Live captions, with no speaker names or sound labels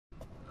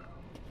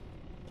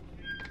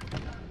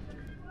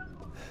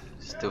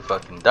It's too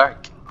fucking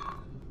dark.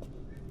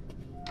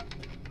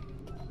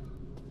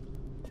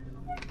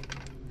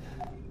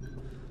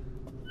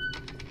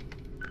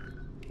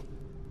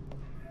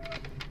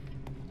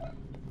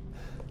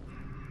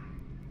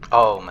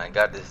 Oh my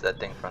god, this is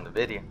that thing from the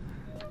video.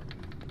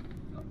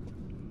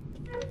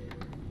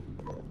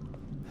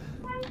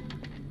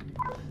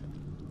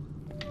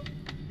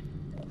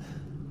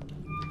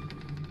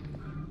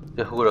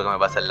 Yo juro que me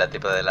va a salir la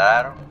tipa del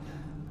aro.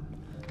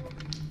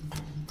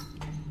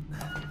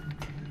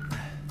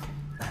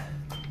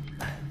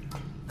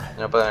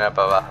 No puedo mirar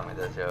para abajo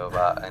mientras yo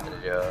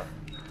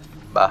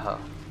bajo.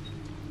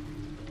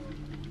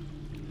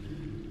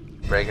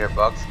 Breaker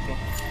box key.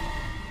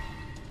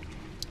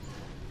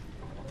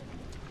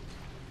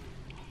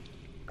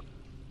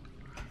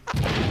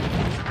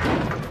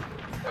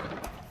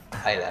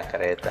 Ay, la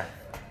careta.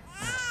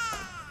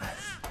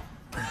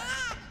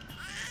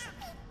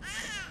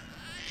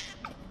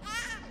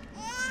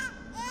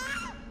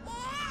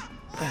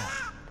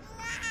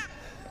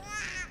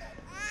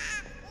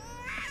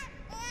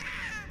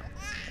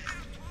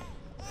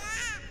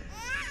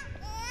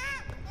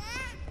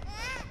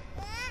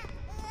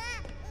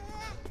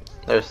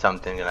 There's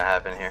something gonna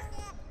happen here.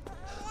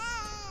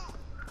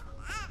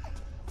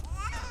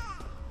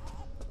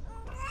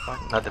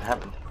 What? Nothing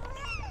happened.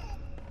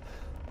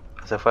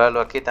 Se fue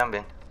algo aquí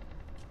también.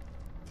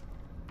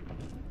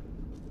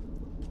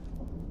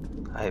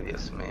 Ay,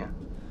 Dios mío.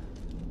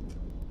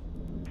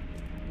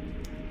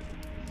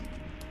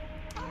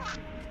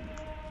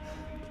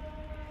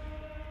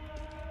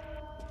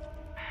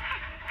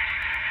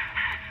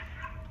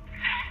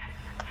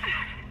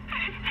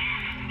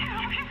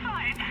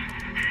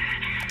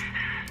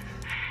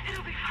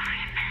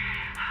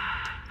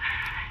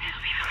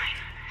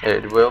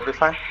 It will be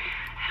fine.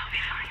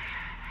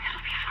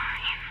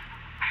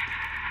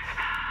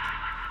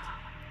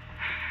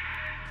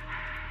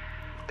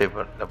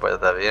 People, la puerta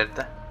está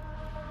abierta.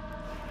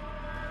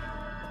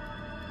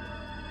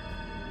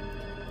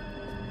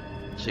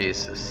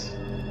 Jesus.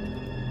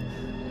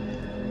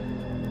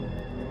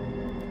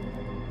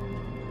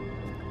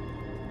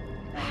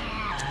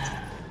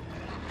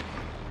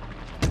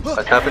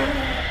 What's happening?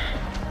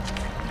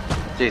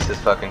 Jesus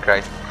fucking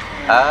Christ.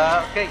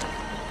 Okay.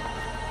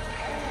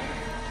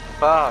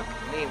 Fuck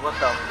me, what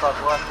the fuck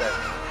was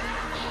that?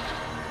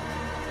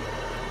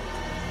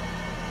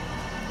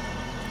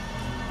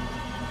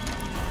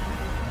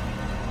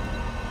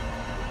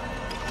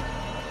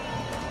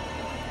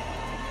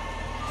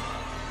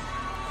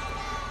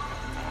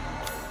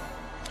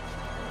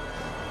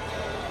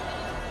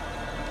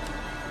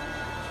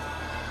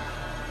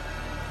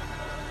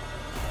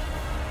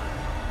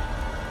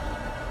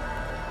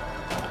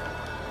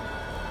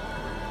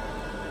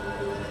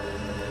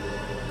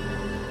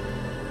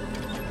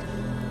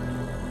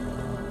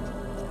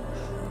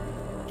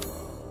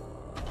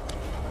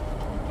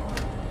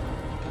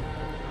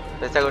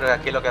 Estoy seguro que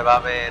aquí lo que va a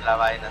ver la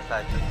vaina,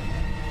 ¿sabes?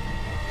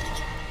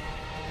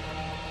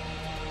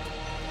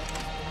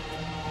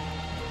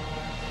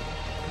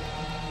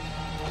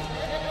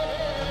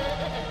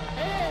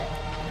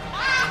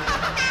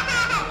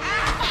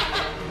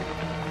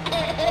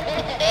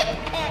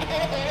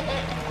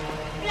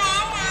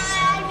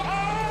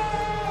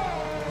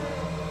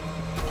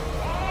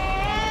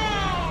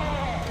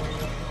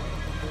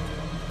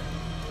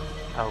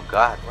 Oh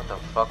god, what the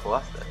fuck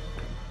was that?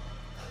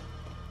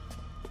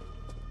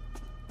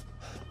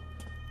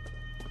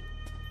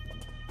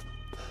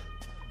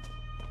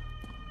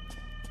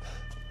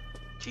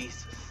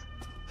 Jesus.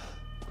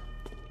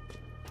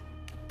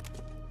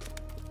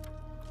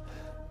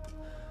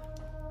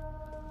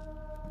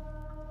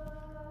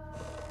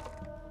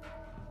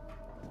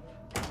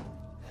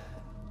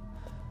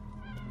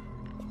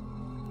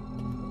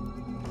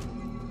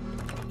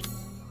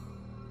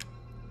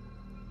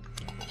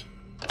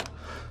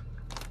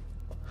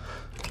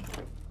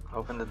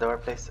 Open the door,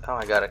 please. Oh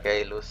my god,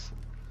 okay, loose.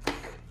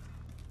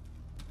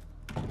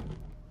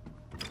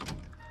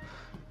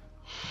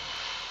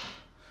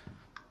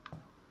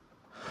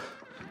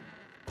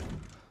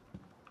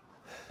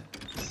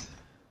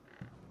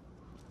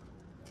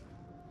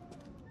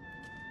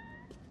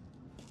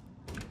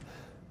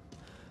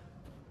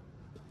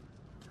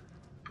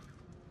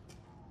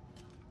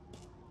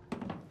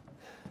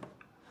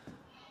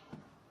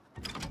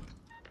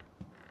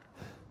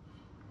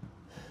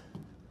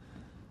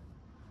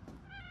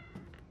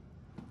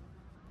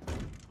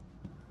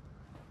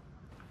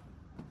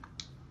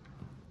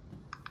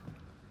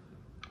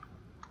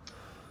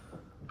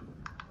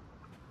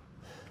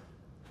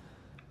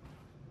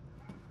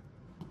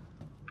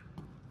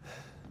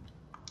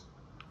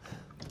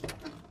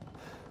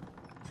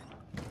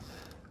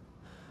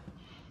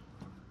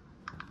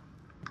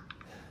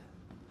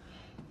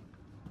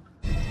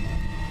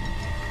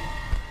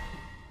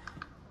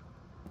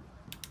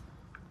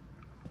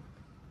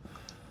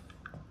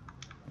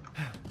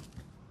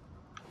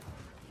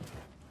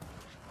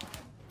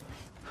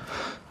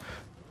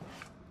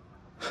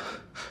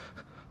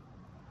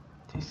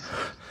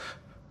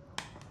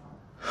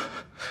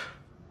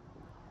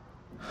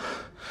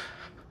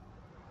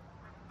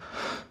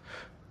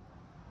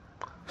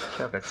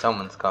 Sure, but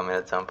someone's coming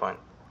at some point.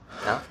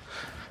 No?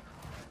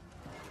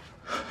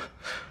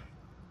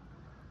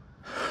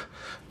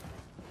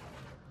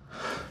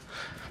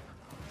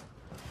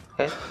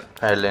 Okay,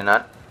 apparently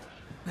not.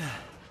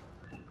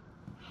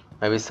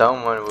 Maybe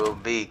someone will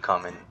be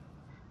coming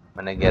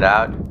when I get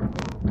out.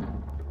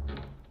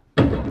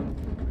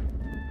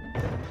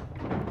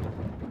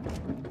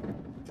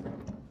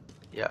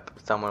 Yep,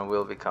 someone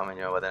will be coming.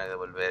 Yo voy a tener que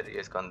volver y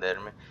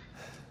esconderme.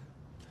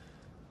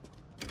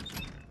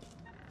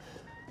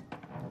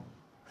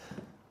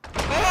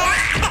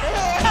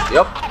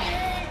 Yup.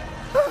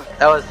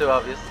 That was too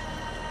obvious.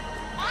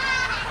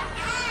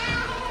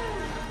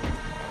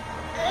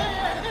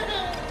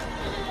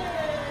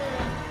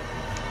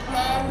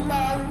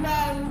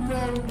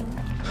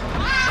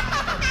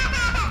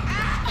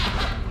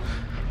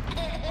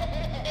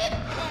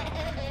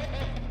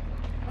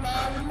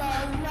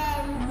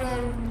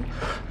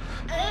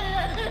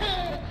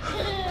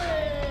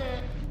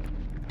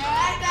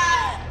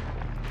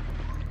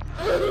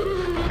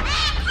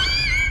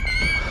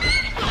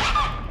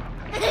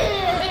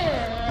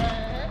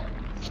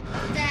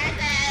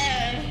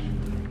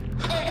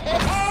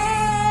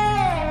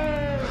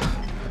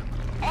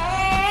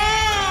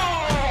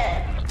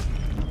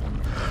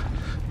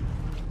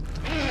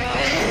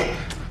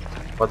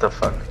 What the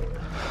fuck?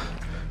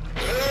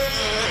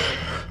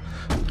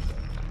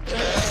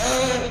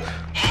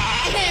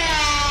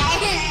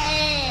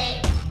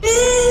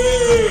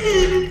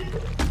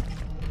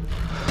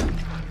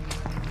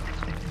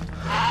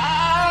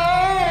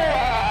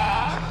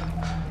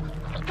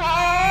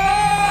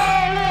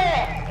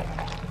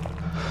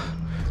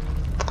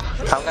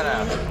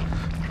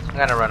 I'm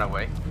gonna run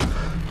away.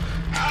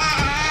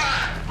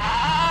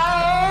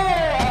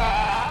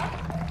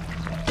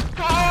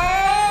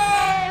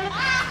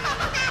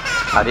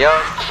 Adios.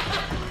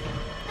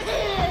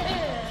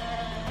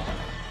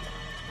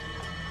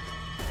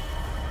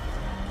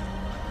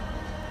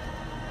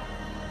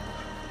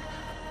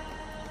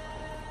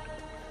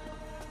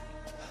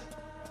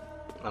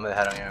 No me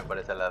dejaron irme por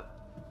ese lado.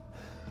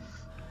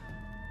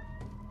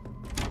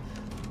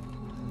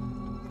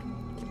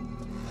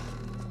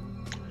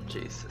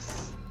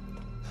 Jesus.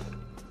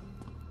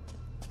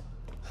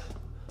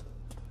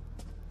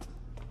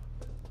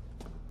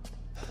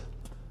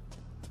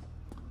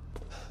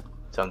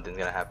 Something's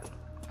gonna happen.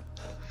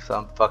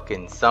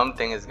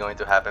 Something is going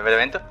to happen. ¿Ves el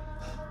evento?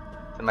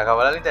 Se me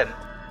acabó la linterna.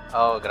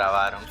 Oh,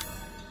 grabaron.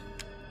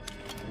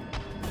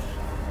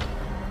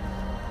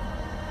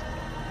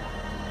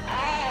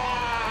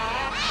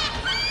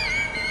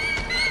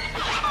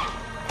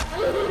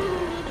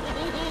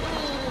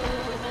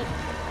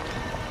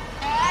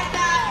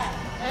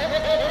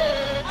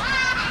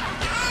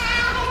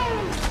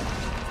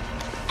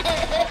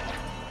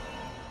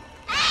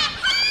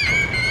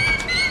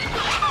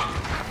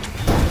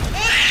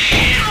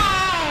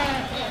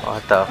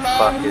 What the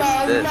fuck is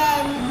this?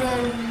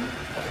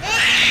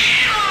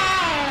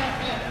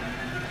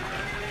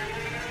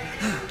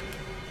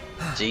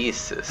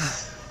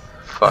 Jesus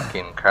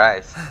fucking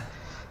Christ.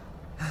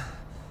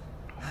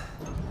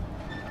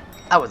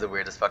 That was the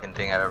weirdest fucking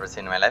thing I've ever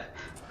seen in my life.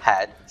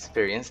 Had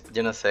experienced.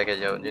 Yo no sé que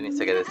yo ni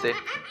sé qué decir.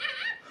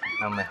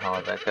 No me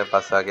jodas, ¿qué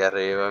pasó aquí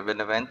arriba? ¿Ven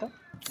el evento?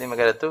 Dime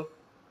que eres tú.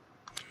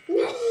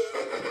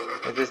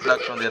 Is this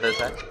locked from the other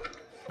side?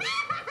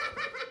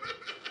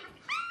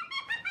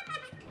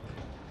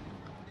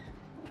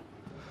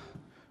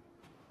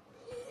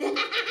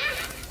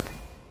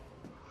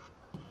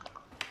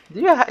 Do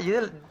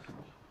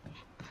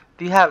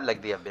you have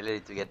like the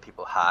ability to get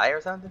people high or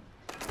something?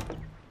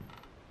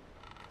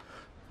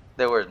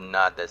 There were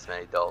not this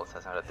many dolls.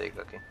 That's not a thing,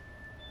 okay?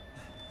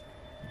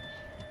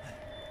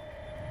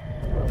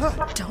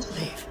 Don't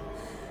leave.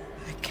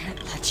 I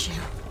can't let you.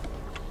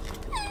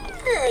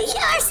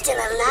 You're still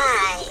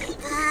alive,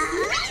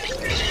 huh?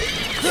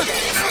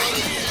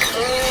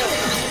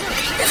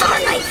 Before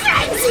my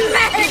friends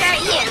murder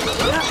you!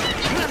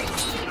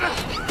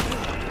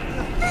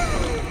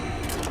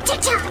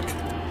 Tick-tock!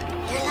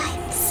 Your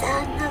life,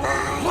 son of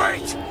mine.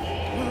 Wait!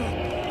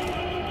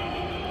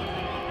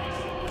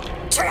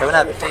 Try They would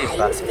have and thief,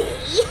 find me.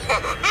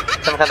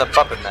 Some kind of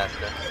puppet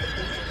master.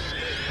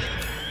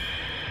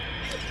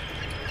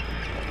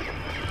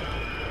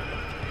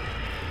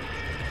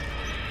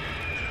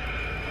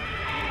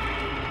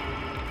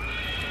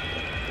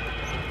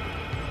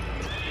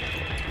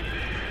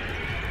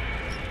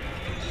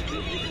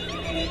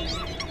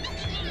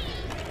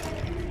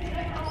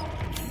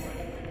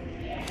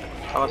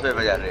 Vamos a ir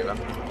para allá arriba.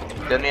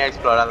 Yo ni he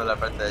explorado la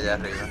parte de allá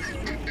arriba.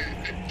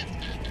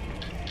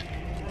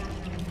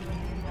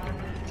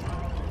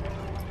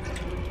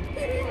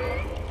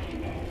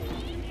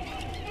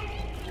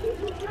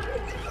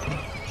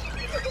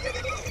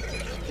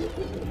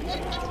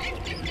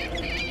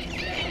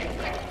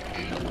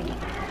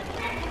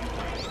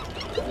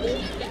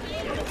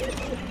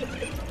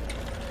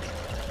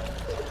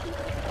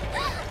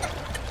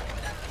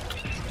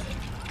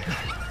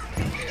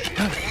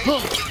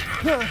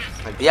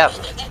 My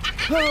Diablo.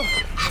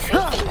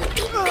 Everything would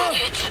be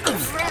better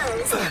if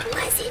Rose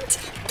wasn't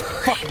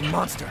born. Fucking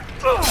monster.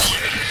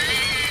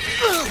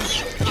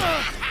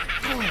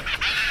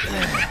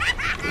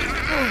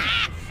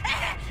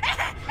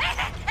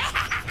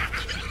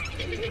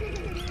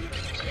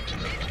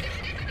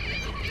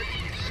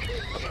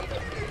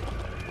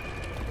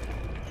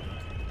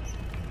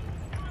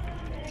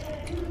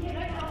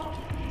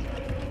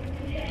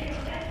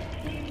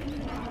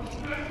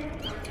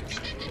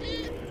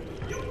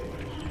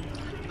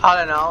 All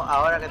in all,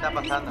 ahora que está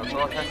pasando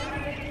cosas,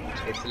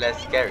 it's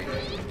less scary.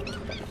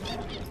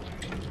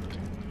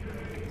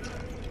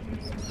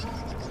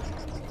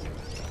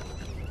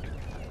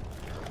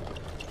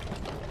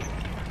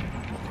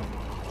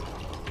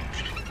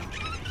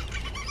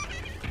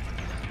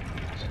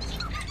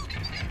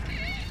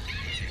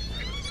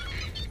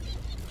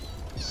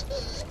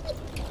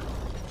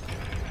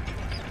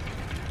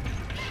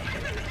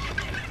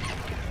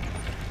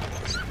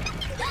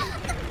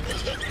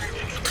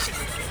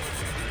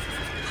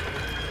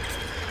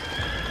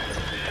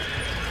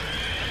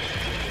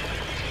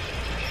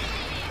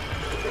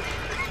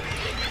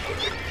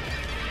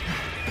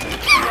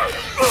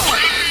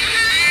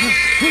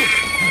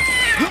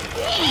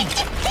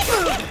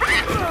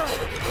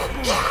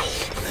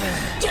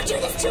 You do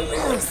this to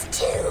Rose,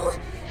 too.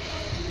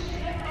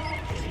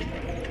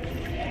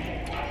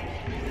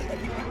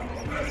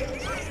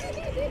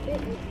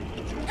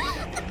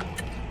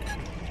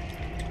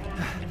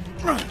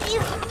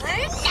 You're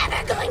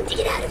never going to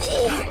get out of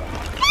here.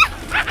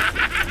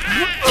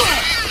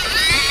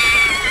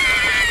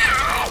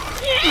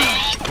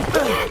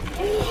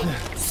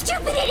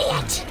 Stupid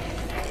idiot!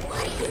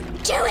 What are you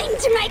doing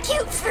to my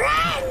cute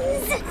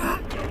friends?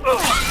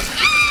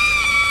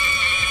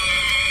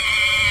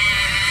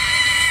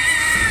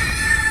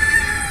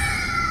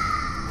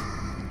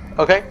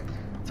 Okay,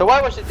 so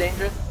why was she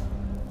dangerous?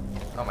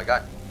 Oh my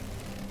god.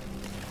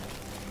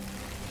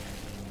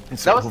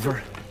 It's That was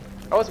over.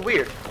 That was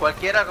weird.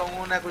 Cualquiera con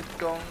una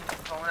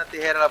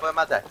tijera la puede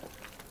matar.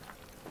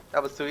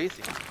 That was too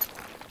easy.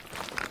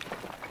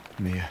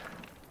 Mia,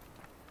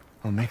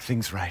 I'll make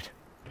things right.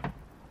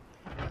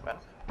 Well,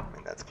 I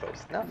mean that's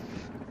close enough.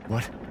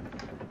 What?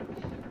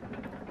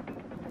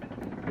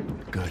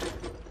 Good.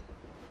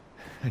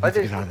 I Why need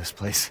to did- get out of this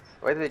place.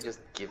 Why did they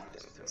just give them to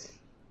me?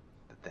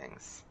 The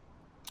things.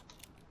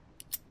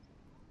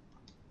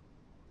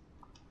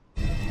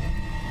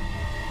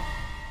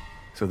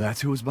 So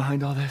that's who was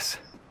behind all this?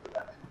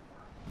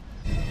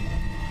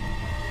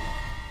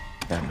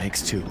 That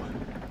makes two.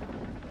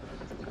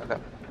 Okay.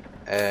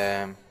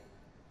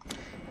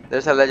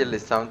 There's allegedly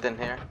something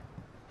here.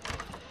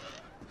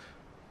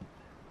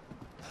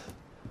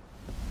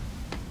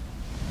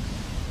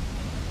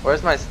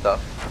 Where's my stuff?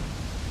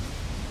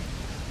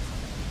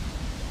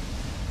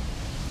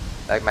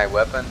 Like my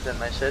weapons and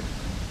my shit?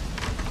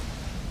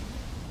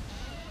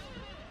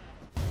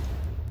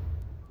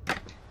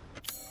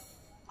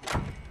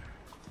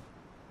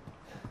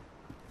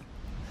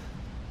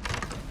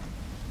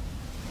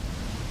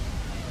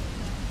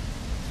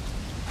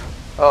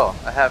 Oh,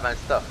 I have my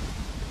stuff.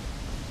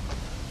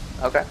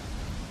 Okay.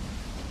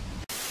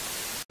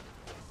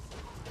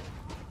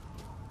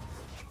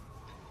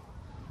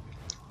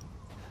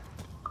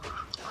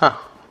 Huh,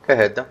 ¿qué es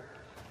esto?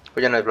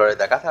 Pues yo no exploré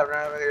esta casa la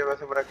primera vez que yo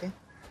pasé por aquí.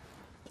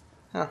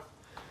 Huh.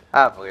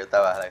 Ah, porque yo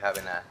estaba like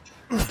having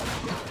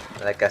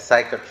a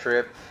psycho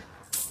trip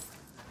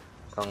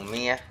con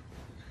Mia,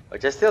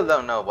 which I still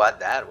don't know what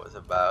that was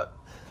about.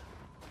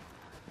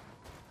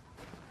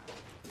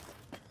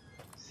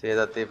 Si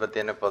este tipo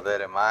tiene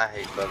poderes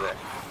mágicos de...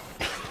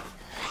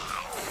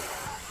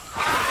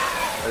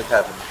 What's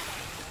happening?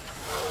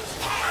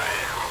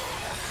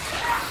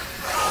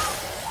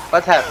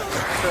 What's happening?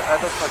 Are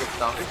those fucking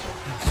zombies?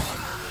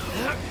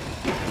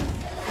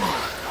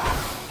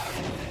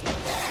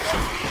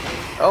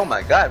 Oh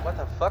my god, what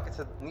the fuck? It's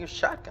a new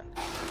shotgun.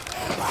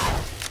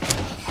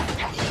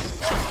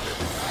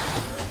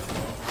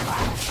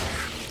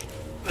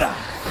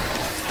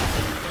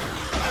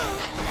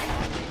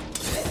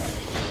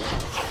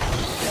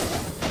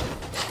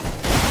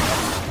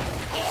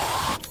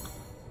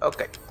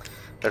 Ok,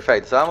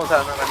 perfecto. So vamos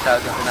a usar una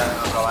shotgun una vez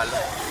a probarlo.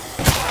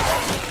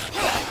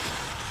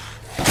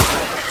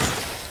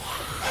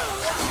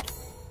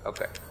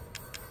 Ok.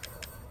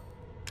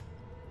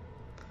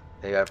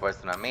 Debe haber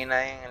puesto una mina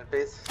ahí en el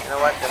piso. You know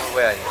what? Yo me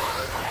voy a ir.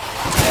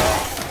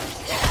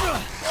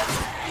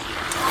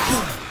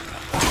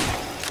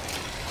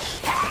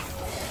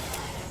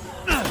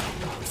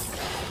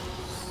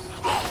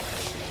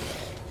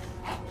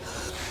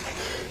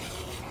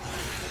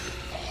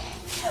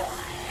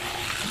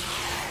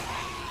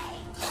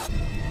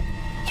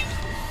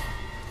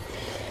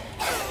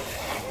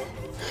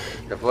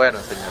 Se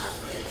fueron, señores.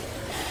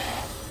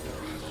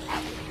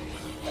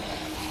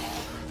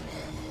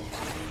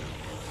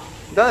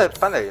 ¿Dónde?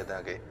 ¿Para dónde yo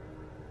tengo que ir?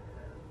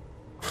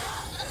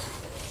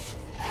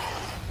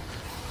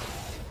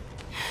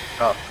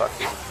 Oh, fuck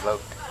it.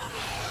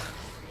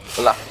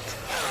 Blocked.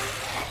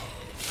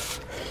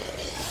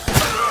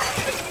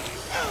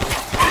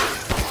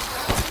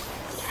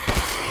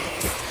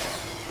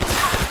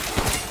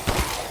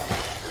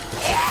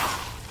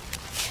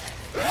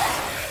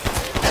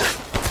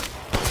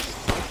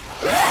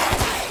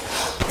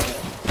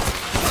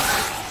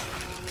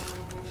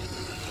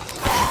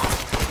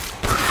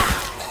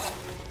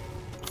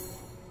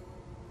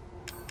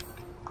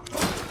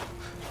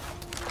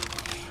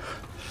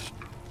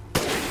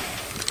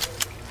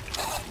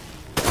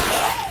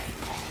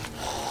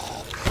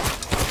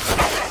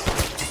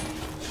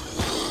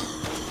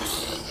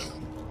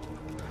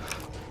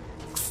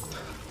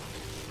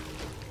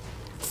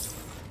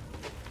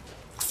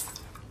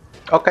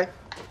 Ok.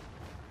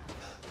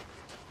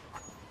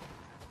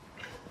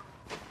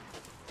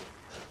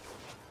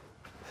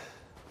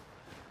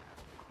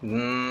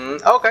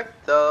 Okay,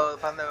 so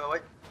find them away.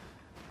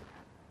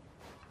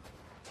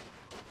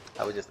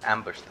 I was just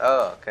ambushed.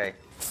 Oh, okay.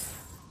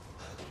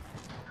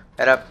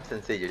 Era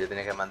sencillo, yo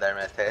tenía que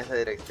mandarme hacia esa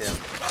dirección.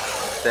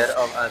 Instead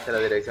of hacia la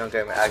dirección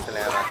que me actually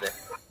me mandé.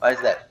 What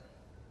is that?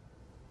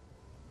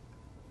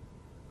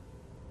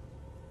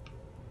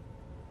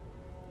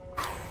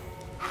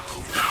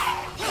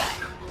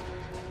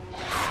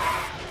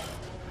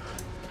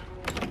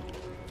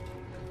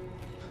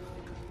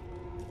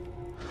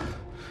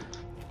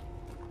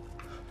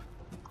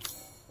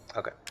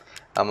 Ok.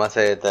 Vamos a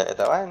hacer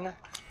esta vaina.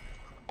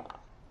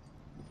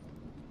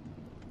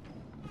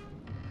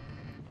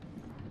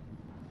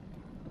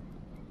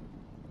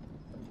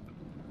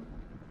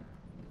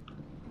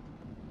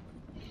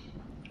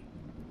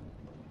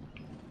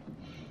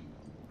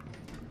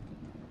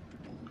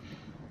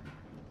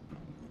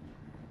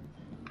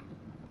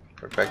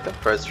 Perfecto.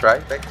 First try,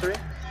 victory.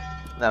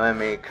 Dame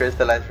mi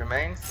crystallized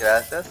remains.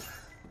 Gracias.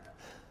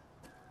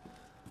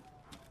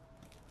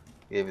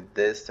 Give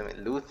this to me.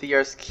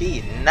 Luthier's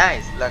key.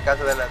 Nice. La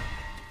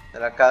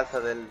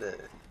casa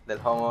del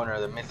homeowner,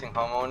 the missing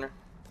homeowner.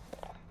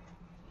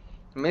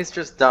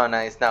 Mistress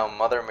Donna is now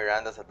Mother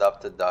Miranda's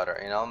adopted daughter.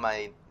 In all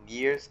my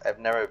years, I've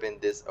never been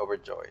this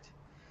overjoyed.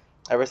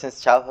 Ever since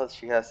childhood,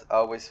 she has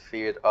always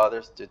feared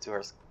others due to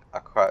her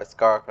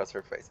scar across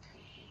her face.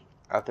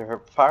 After her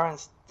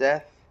parents'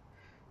 death,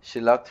 she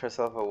locked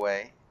herself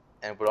away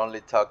and would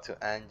only talk to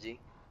Angie,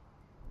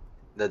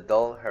 the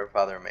doll her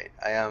father made.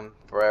 I am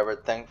forever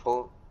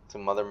thankful to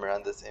Mother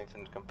Miranda's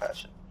infinite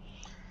compassion.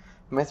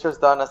 Mistress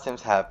Donna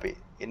seems happy.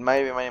 It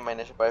might be my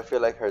imagination, but I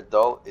feel like her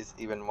doll is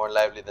even more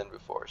lively than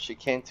before. She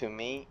came to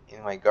me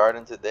in my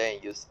garden today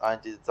and used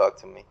Angie to talk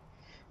to me.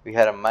 We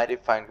had a mighty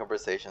fine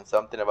conversation,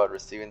 something about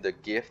receiving the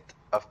gift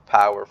of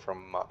power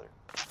from Mother.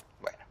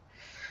 Bueno.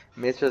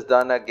 Mistress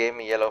Donna gave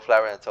me yellow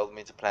flowers and told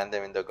me to plant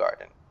them in the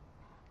garden.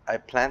 I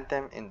planted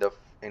them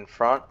in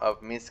front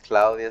of Miss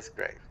Claudia's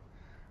grave.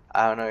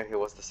 I don't know if it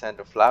was the scent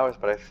of flowers,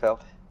 but I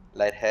felt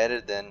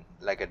lightheaded and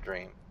like a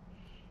dream.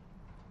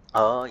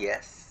 Oh,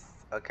 yes.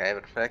 Okay,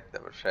 perfecto,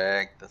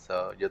 perfecto.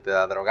 So, yo te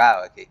da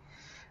drogado aquí.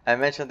 I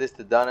mentioned this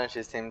to Donna and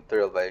she seemed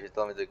thrilled by it. She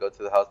told me to go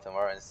to the house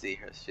tomorrow and see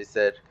her. She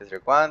said, ¿qué sé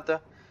cuánto?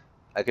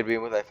 I could be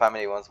with my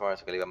family once more,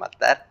 so que le iba a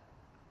matar.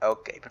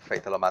 Ok,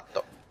 perfecto, lo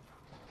mató.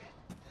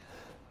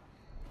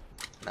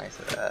 Nice.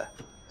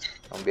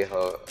 Un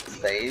viejo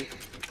save.